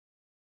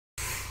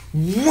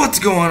What's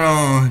going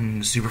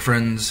on, Super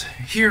Friends?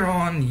 Here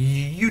on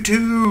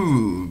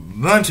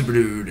YouTube, I'm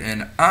SuperDude,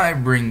 and I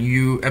bring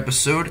you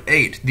episode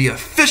 8, the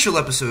official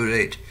episode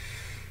 8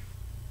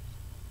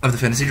 of the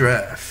Fantasy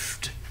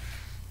Draft.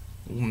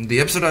 The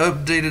episode I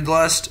updated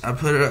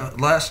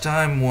last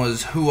time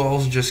was who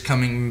all's just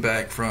coming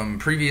back from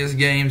previous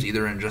games,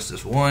 either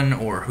Injustice 1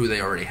 or who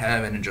they already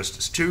have in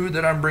Injustice 2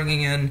 that I'm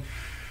bringing in.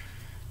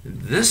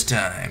 This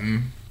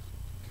time,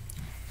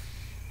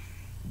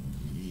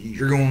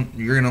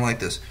 you're gonna like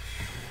this.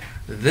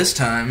 This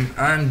time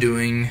I'm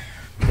doing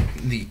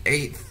the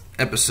 8th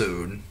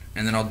episode,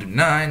 and then I'll do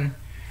 9,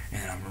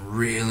 and I'm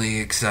really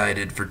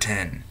excited for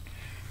 10.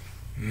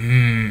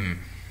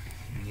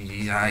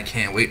 I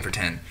can't wait for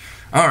 10.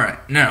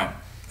 Alright, now,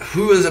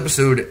 who is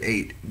episode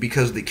 8?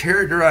 Because the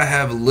character I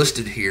have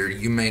listed here,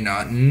 you may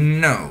not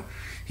know.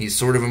 He's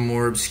sort of a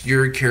more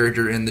obscure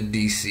character in the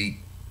DC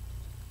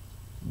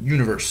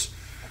universe.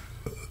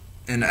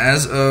 And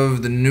as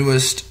of the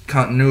newest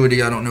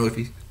continuity, I don't know if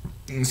he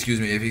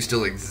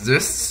still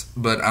exists,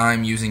 but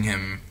I'm using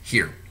him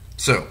here.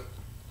 So,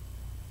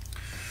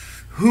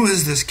 who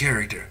is this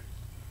character?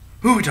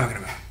 Who are we talking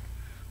about?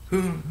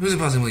 Who's it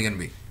possibly going to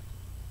be?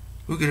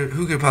 Who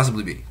could it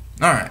possibly be?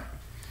 Alright.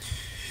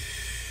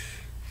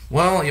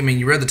 Well, I mean,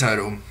 you read the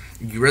title,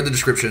 you read the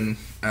description,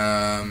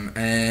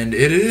 and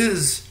it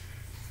is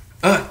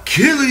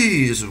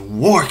Achilles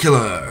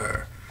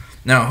Warkiller.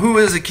 Now, who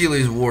is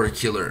Achilles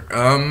Warkiller?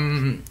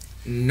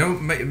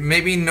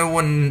 Maybe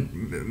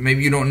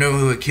you don't know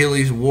who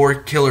Achilles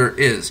Warkiller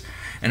is,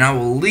 and I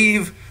will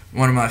leave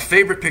one of my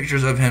favorite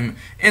pictures of him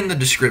in the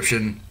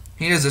description.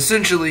 He is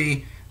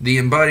essentially the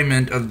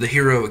embodiment of the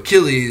hero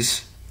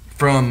Achilles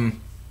from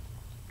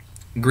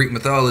Greek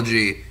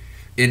mythology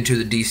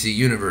into the DC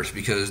universe,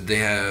 because they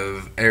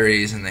have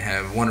Ares and they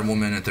have Wonder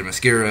Woman at their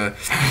mascara.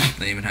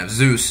 They even have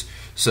Zeus.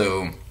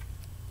 So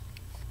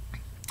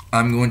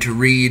I'm going to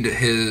read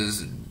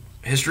his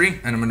history,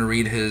 and I'm going to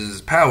read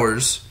his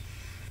powers,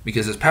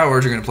 because his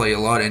powers are going to play a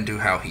lot into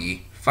how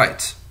he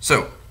fights.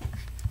 So,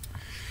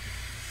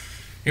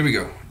 here we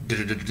go.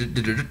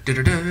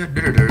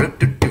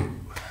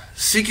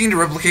 Seeking to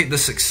replicate the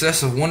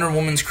success of Wonder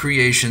Woman's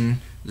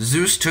creation,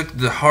 Zeus took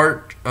the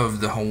heart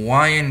of the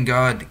Hawaiian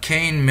god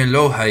Cain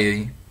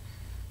Melohai,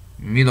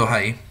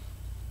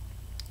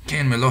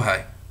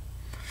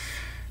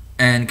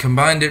 and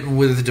combined it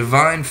with the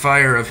divine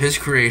fire of his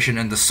creation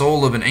and the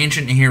soul of an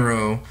ancient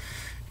hero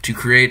to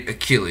create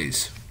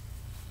Achilles.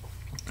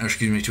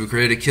 To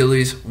create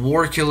Achilles,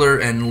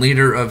 Warkiller and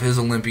leader of his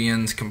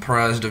Olympians,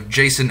 comprised of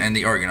Jason and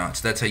the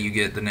Argonauts. That's how you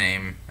get the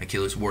name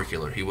Achilles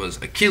Warkiller. He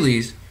was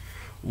Achilles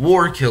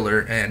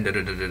Warkiller and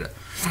da-da-da-da-da.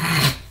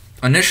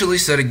 Initially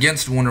set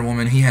against Wonder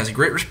Woman, he has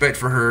great respect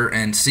for her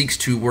and seeks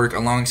to work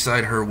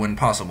alongside her when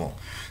possible,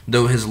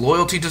 though his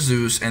loyalty to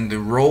Zeus and the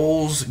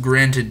roles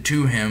granted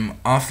to him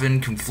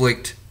often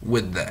conflict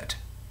with that.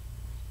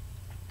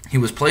 He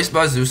was placed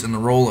by Zeus in the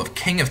role of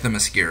King of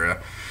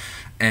Themyscira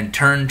and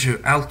turned to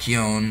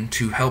Alcyone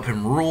to help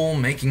him rule,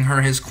 making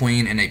her his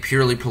queen in a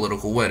purely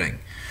political wedding.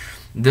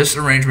 This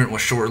arrangement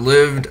was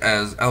short-lived,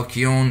 as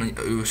Alcyone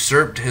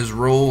usurped his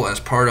role as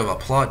part of a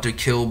plot to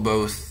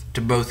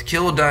both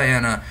kill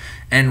Diana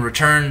and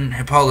return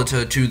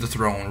Hippolyta to the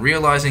throne.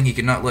 Realizing he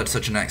could not let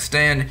such an act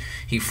stand,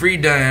 he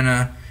freed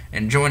Diana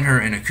and joined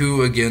her in a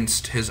coup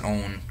against his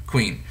own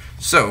queen.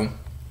 So,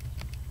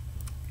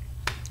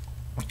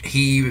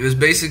 he is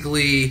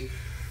basically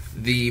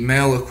the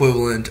male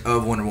equivalent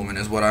of Wonder Woman,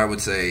 is what I would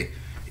say.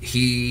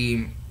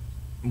 He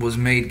was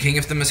made King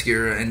of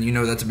Themyscira, and you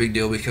know that's a big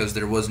deal because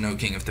there was no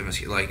King of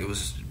Themyscira. Like, it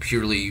was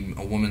purely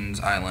a woman's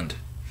island.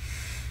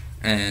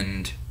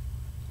 And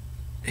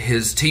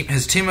his team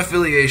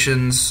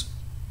affiliations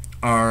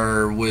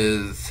are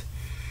with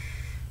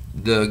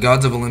the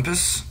gods of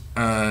Olympus,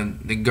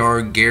 the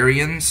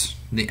Gargarians,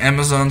 the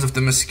Amazons of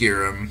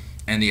Themyscira,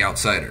 and the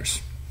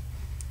Outsiders.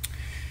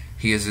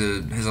 His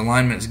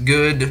alignment is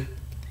good.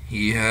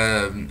 He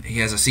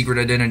has a secret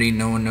identity.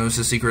 No one knows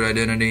his secret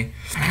identity.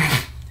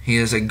 He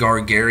is a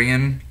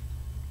Gargarian.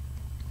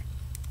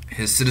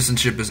 His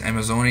citizenship is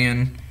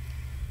Amazonian.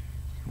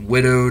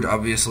 Widowed,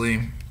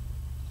 obviously.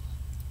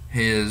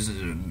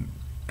 And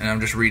I'm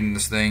just reading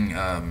this thing.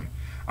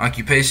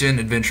 Occupation,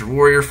 adventure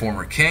warrior,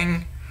 former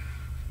king.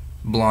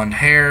 Blonde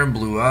hair,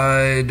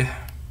 blue-eyed.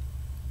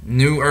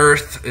 New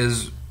Earth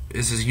is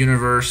his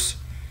universe.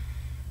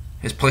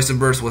 His place of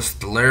birth was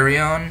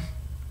Stellarion.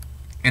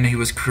 And he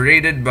was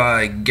created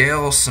by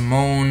Gail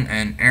Simone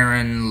and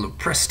Aaron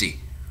Lopresti.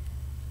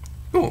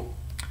 Cool.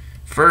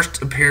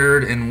 First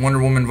appeared in Wonder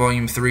Woman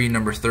Volume 3,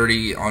 number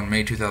 30 on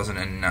May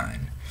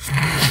 2009.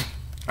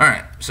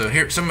 Alright, so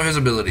here's some of his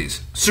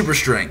abilities. Super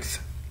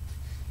strength.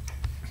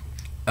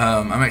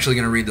 I'm actually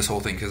going to read this whole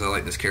thing because I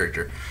like this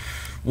character.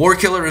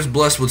 Warkiller is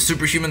blessed with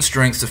superhuman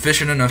strength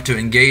sufficient enough to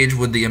engage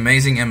with the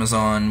amazing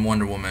Amazon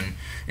Wonder Woman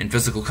in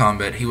physical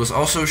combat. He was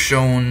also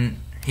shown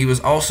He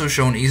was also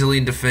shown easily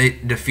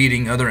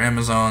defeating other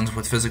Amazons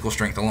with physical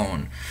strength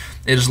alone.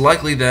 It is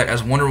likely that,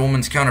 as Wonder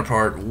Woman's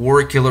counterpart,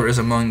 Warkiller is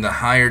among the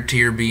higher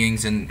tier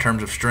beings in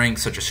terms of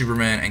strength, such as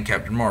Superman and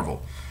Captain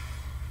Marvel.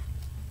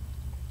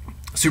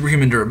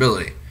 Superhuman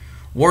durability.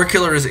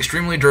 Warkiller is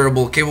extremely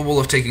durable, capable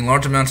of taking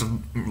large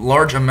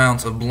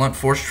amounts of blunt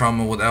force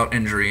trauma without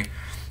injury,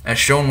 as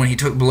shown when he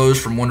took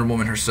blows from Wonder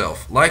Woman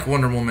herself. Like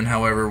Wonder Woman,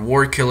 however,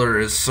 Warkiller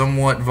is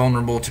somewhat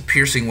vulnerable to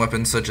piercing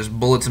weapons such as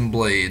bullets and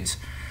blades,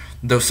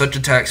 though such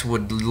attacks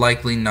would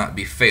likely not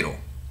be fatal.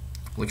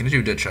 Looking at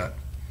you, Deadshot.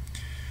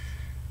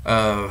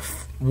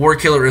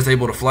 Warkiller is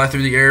able to fly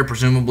through the air,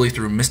 presumably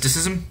through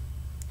mysticism,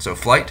 so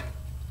flight.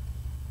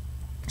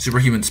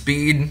 Superhuman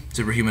speed,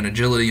 superhuman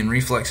agility and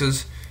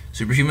reflexes,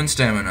 superhuman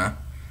stamina.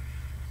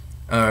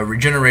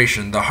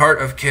 Regeneration. The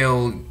heart of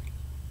Kalohe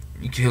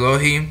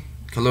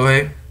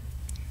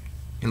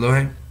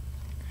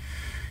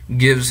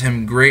gives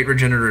him great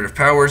regenerative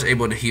powers,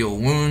 able to heal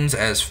wounds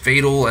as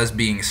fatal as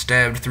being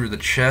stabbed through the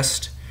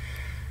chest.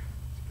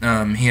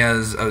 He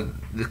has a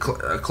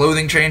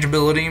clothing change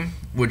ability,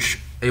 which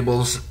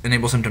enables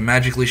him to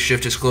magically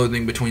shift his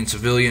clothing between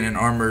civilian and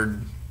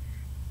armored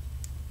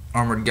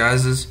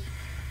guises.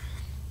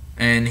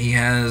 And he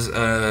has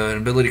an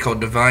ability called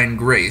Divine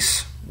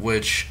Grace,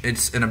 which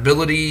it's an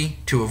ability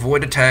to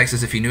avoid attacks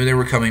as if he knew they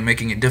were coming,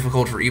 making it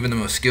difficult for even the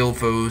most skilled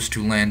foes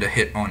to land a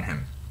hit on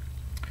him.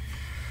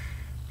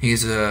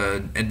 He's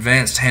an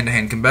advanced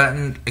hand-to-hand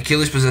combatant.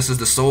 Achilles possesses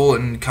the soul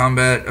and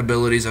combat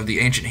abilities of the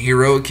ancient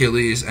hero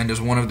Achilles and is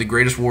one of the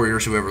greatest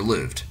warriors who ever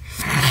lived.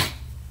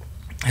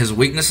 His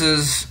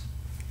weaknesses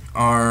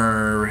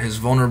are his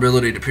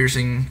vulnerability to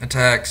piercing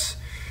attacks,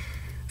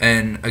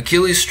 and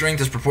Achilles'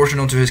 strength is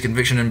proportional to his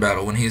conviction in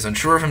battle. When he is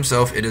unsure of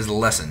himself, it is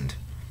lessened.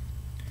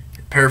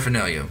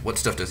 Paraphernalia. What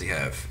stuff does he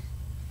have?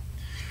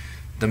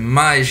 The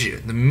Maja,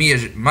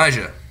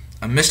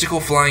 a mystical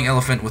flying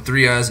elephant with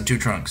 3 eyes and 2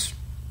 trunks,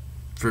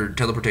 for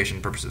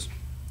teleportation purposes.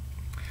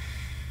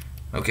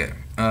 Okay.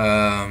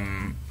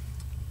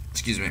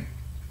 Excuse me.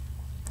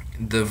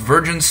 The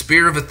Virgin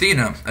Spear of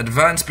Athena, a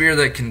divine spear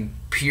that can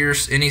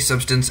pierce any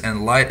substance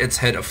and light its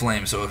head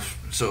aflame. So a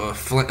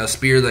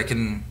spear that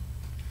can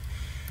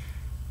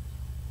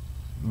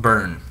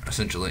burn,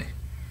 essentially.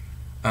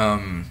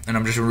 And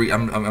I'm just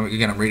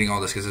I'm reading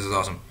all this because this is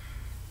awesome.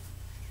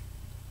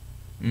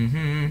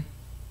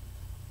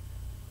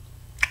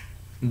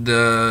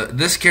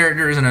 This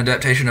character is an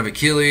adaptation of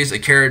Achilles, a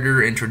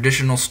character in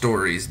traditional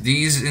stories.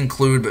 These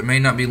include, but may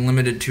not be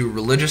limited to,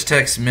 religious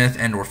texts, myth,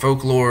 and/or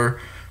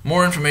folklore.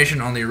 More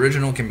information on the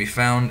original can be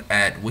found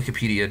at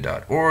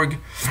wikipedia.org.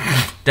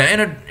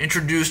 Diana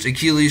introduced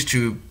Achilles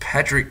to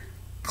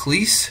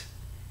Patroclus.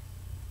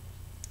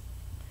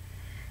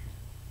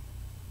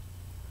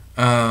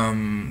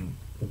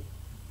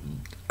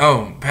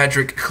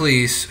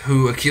 Patroclus,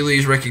 who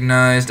Achilles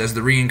recognized as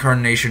the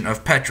reincarnation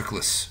of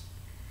Patroclus.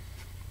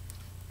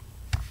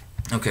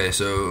 Okay,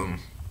 so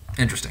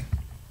interesting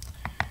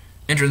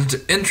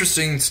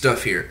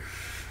stuff here.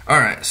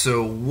 Alright,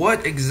 so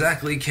what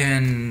exactly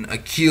can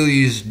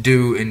Achilles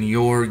do in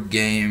your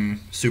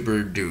game,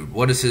 SuperDude?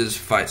 What is his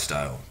fight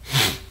style?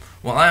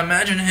 Well, I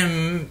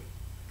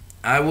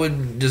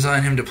would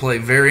design him to play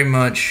very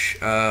much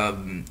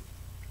like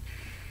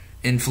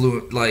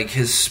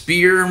his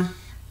spear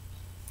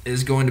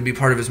is going to be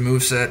part of his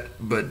moveset,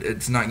 but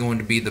it's not going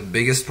to be the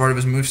biggest part of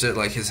his moveset.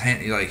 Like his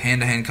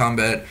hand-to-hand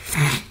combat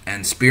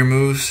and spear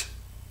moves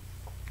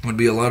would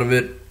be a lot of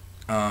it.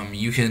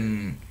 You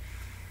can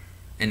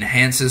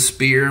enhance his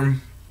spear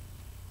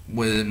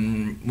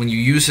when you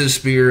use his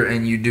spear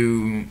and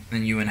you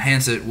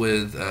enhance it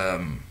with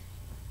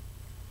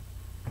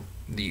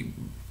you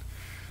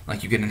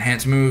can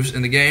enhance moves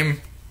in the game.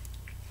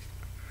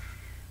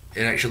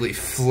 It actually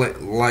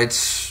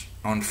lights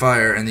on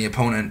fire, and the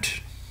opponent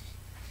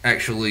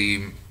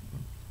actually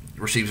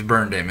receives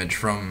burn damage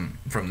from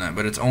that,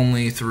 but it's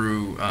only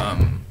through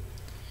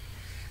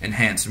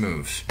enhanced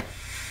moves.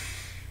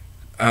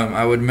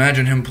 I would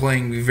imagine him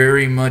playing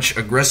very much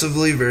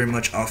aggressively, very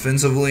much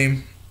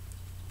offensively.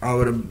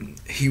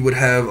 He would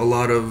have a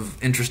lot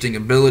of interesting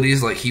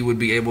abilities, like he would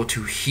be able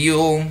to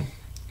heal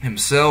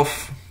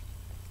himself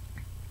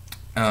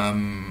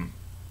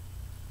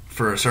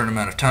for a certain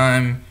amount of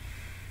time,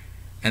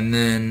 and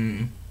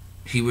then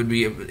he would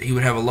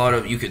have a lot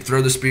of. He would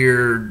throw the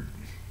spear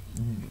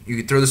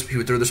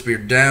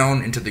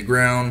down into the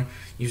ground,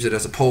 use it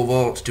as a pole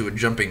vault, do a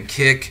jumping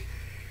kick.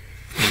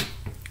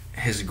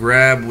 His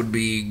grab would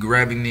be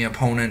grabbing the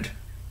opponent,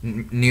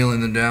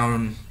 kneeling them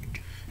down,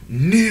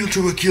 kneel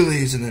to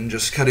Achilles, and then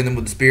just cutting them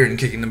with the spear and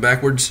kicking them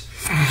backwards.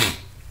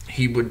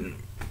 He would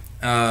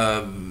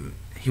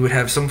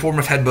have some form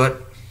of headbutt,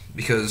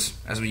 because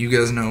as you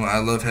guys know, I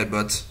love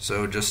headbutts.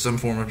 So just some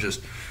form of just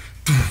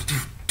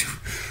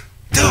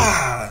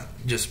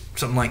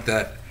something like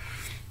that.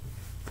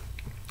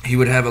 He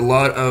would have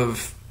I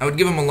would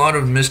give him a lot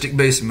of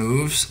mystic-based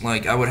moves.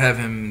 Like I would have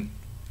him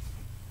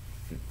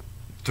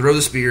throw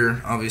the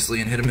spear, obviously,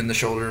 and hit him in the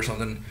shoulder or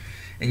something,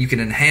 and you can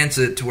enhance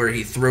it to where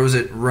he throws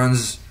it,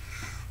 runs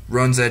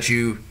at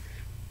you,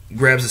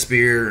 grabs the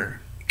spear,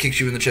 kicks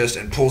you in the chest,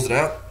 and pulls it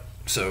out.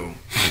 So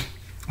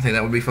I think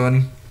that would be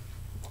fun.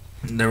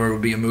 There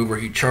would be a move where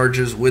he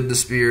charges with the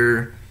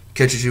spear,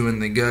 catches you in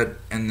the gut,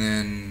 and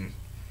then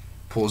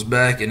pulls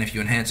back. And if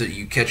you enhance it,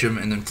 you catch him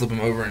and then flip him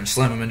over and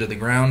slam him into the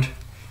ground.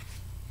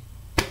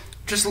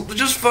 Just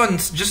fun,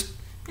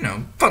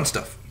 fun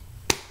stuff.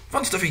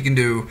 Fun stuff he can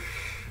do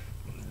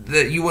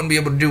that you wouldn't be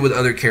able to do with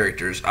other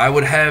characters. I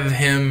would have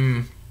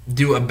him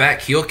do a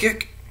back heel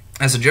kick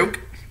as a joke,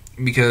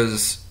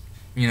 because,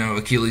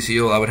 Achilles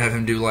heel, I would have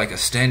him do like a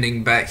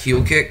standing back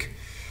heel kick,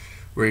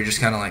 where he just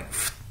kind of like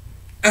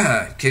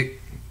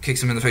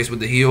kicks him in the face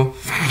with the heel.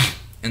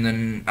 And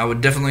then I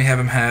would definitely have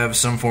him have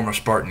some form of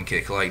Spartan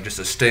kick, like just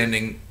a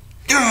standing,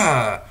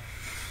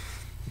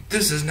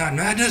 this is not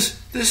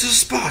madness, this is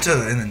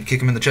Sparta, and then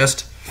kick him in the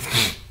chest.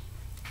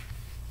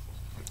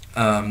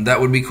 That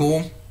would be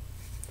cool.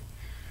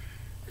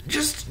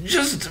 Just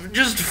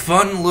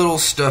fun little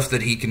stuff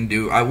that he can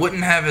do. I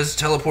wouldn't have his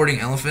teleporting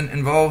elephant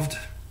involved.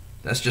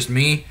 That's just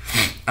me.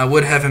 I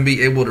would have him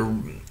be able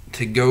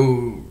to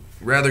go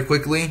rather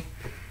quickly.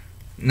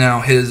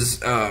 Now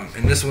his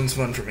and this one's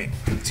fun for me.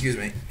 Excuse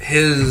me.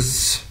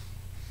 His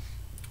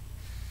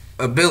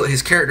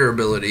character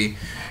ability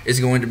is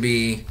going to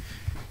be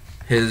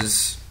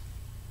his.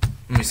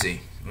 Let me see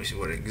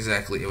what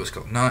exactly it was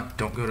called.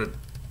 Don't go to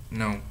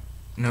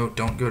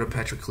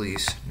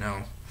Patroclus.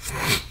 No.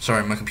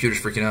 Sorry, my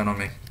computer's freaking out on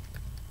me.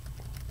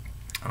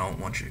 I don't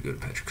want you to go to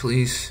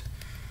Patroclus.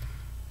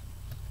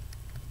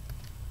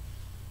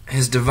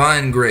 His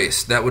Divine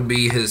Grace, that would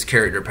be his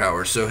character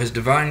power. So his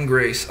Divine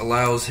Grace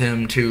allows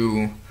him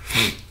to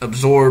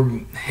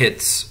absorb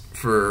hits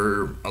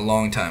for a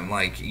long time.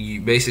 Like, he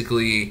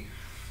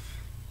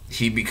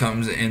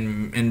becomes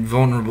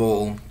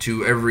invulnerable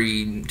to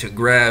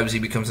grabs. He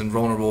becomes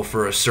invulnerable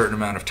for a certain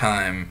amount of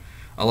time,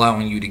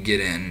 allowing you to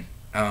get in.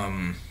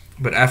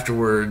 But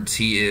afterwards,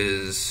 he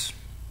is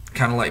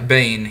kind of like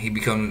Bane.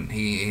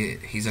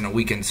 He's in a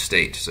weakened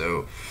state.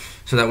 So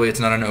that way, it's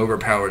not an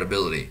overpowered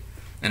ability,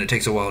 and it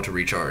takes a while to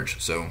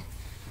recharge. So,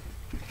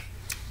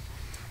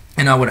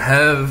 and I would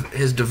have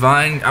his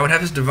Divine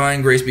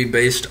Grace be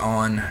based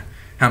on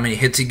how many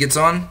hits he gets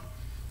on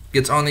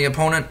the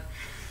opponent.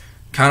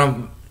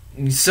 Kind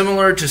of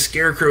similar to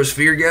Scarecrow's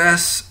Fear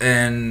Gas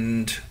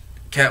and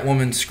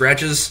Catwoman's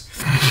Scratches,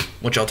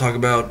 which I'll talk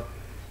about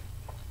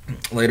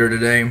later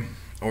today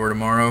or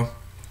tomorrow.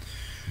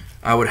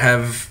 I would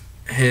have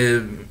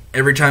him,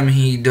 every time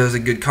he does a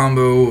good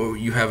combo,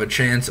 you have a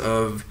chance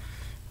of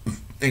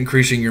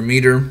increasing your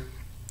meter,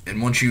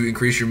 and once you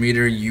increase your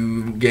meter,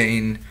 you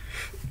gain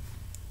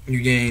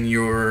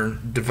your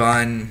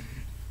Divine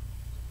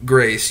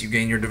Grace. You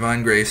gain your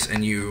Divine Grace,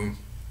 and you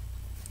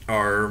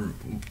are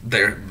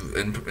there,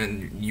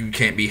 and you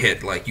can't be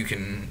hit. Like, you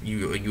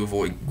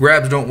avoid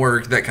grabs, don't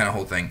work, that kind of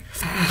whole thing.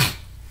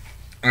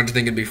 I just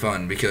think it'd be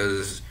fun,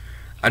 because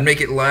I'd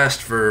make it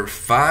last for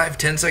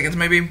 5-10 seconds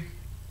maybe.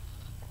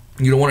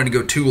 You don't want it to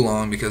go too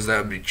long, because that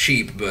would be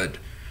cheap, but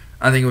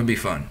I think it would be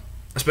fun,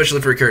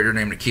 especially for a character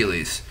named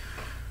Achilles.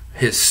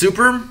 His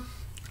super,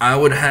 I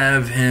would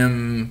have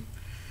him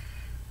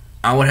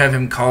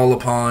call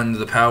upon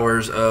the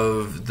powers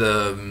of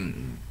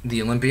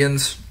the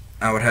Olympians.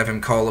 I would have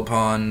him call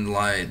upon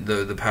like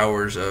the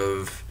powers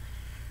of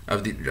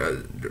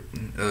the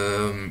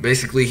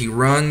basically he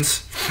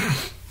runs,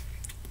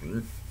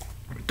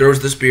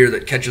 throws the spear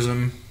that catches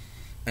him,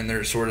 and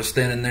they're sort of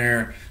standing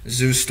there.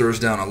 Zeus throws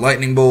down a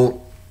lightning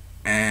bolt,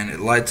 and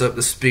it lights up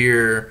the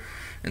spear,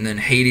 and then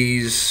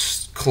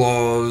Hades'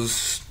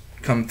 claws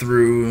come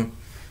through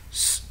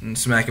and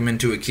smack him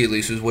into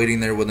Achilles, who's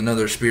waiting there with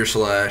another spear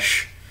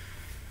slash,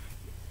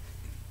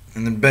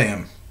 and then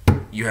bam,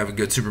 you have a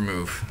good super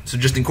move. So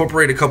just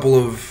incorporate a couple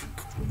of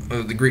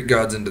the Greek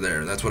gods into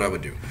there. That's what I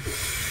would do.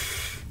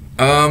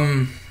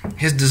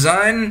 His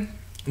design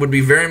would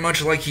be very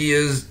much like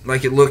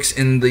it looks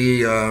in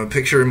the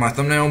picture in my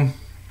thumbnail.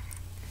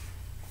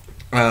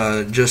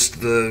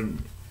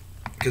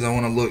 Because I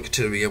want to look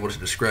to be able to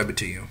describe it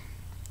to you.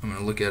 I'm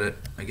going to look at it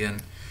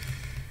again,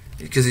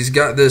 because he's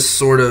got this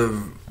sort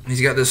of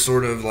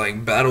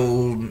like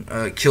battle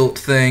kilt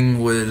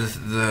thing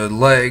with the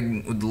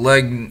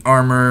leg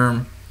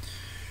armor,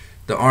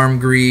 the arm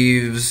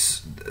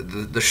greaves,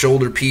 the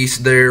shoulder piece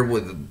there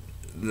with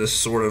this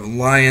sort of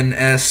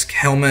lion-esque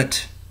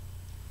helmet,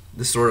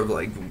 this sort of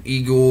like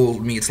eagle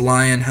meets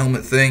lion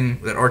helmet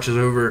thing that arches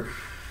over.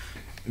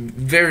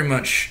 Very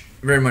much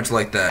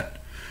like that.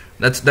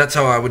 That's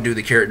how I would do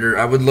the character.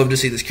 I would love to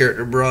see this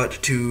character brought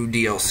to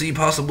DLC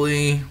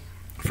possibly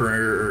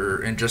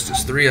for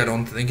Injustice 3. I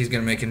don't think he's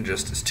going to make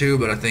Injustice 2,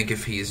 but I think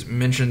if he's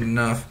mentioned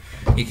enough,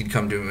 he could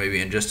come to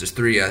maybe Injustice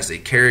 3 as a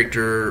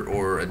character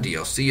or a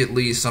DLC at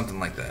least, something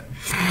like that.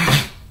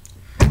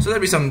 So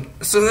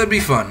that'd be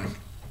fun.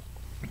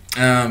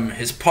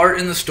 His part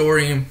in the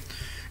story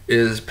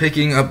is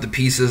picking up the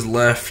pieces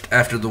left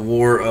after the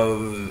War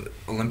of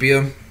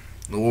Olympia,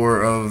 the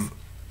War of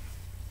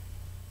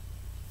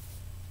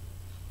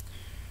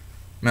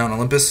Mount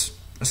Olympus,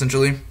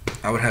 essentially.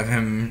 I would have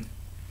him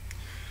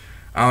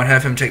I would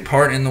have him take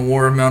part in the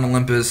War of Mount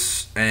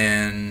Olympus,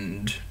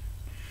 and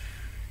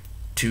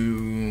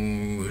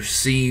to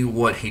see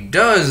what he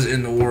does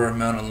in the War of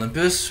Mount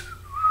Olympus,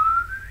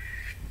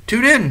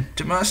 tune in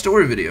to my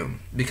story video,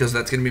 because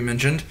that's going to be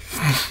mentioned,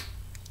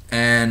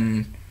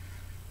 and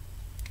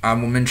I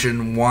will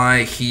mention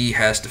why he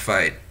has to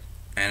fight,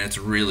 and it's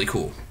really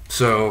cool.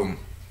 So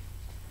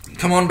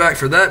come on back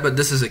for that. But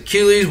this is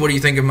Achilles. What do you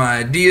think of my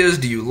ideas?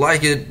 Do you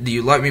like it? Do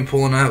you like me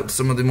pulling out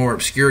some of the more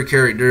obscure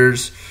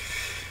characters?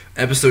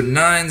 Episode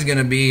 9 is going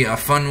to be a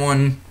fun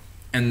one,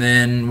 and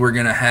then we're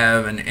going to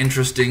have an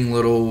interesting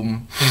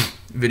little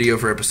video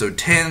for episode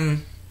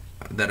 10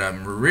 that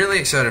I'm really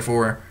excited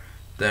for,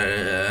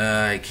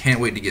 that I can't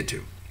wait to get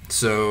to.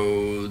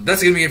 So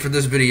that's going to be it for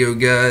this video,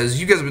 guys.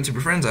 You guys have been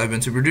Super Friends. I've been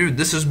SuperDude.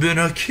 This has been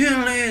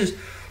Achilles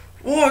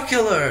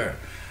Warkiller.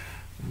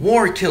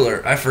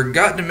 I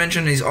forgot to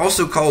mention he's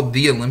also called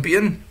the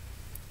Olympian.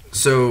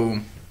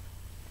 So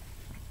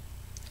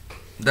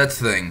that's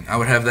the thing. I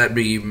would have that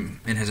be in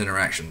his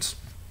interactions.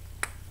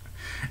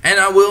 And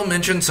I will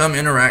mention some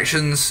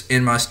interactions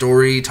in my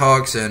story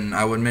talks, and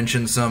I would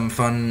mention some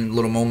fun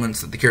little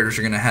moments that the characters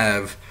are going to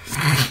have.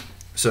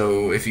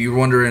 So if you're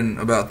wondering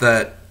about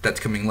that,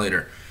 that's coming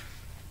later.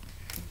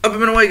 Up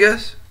and away,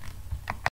 guys.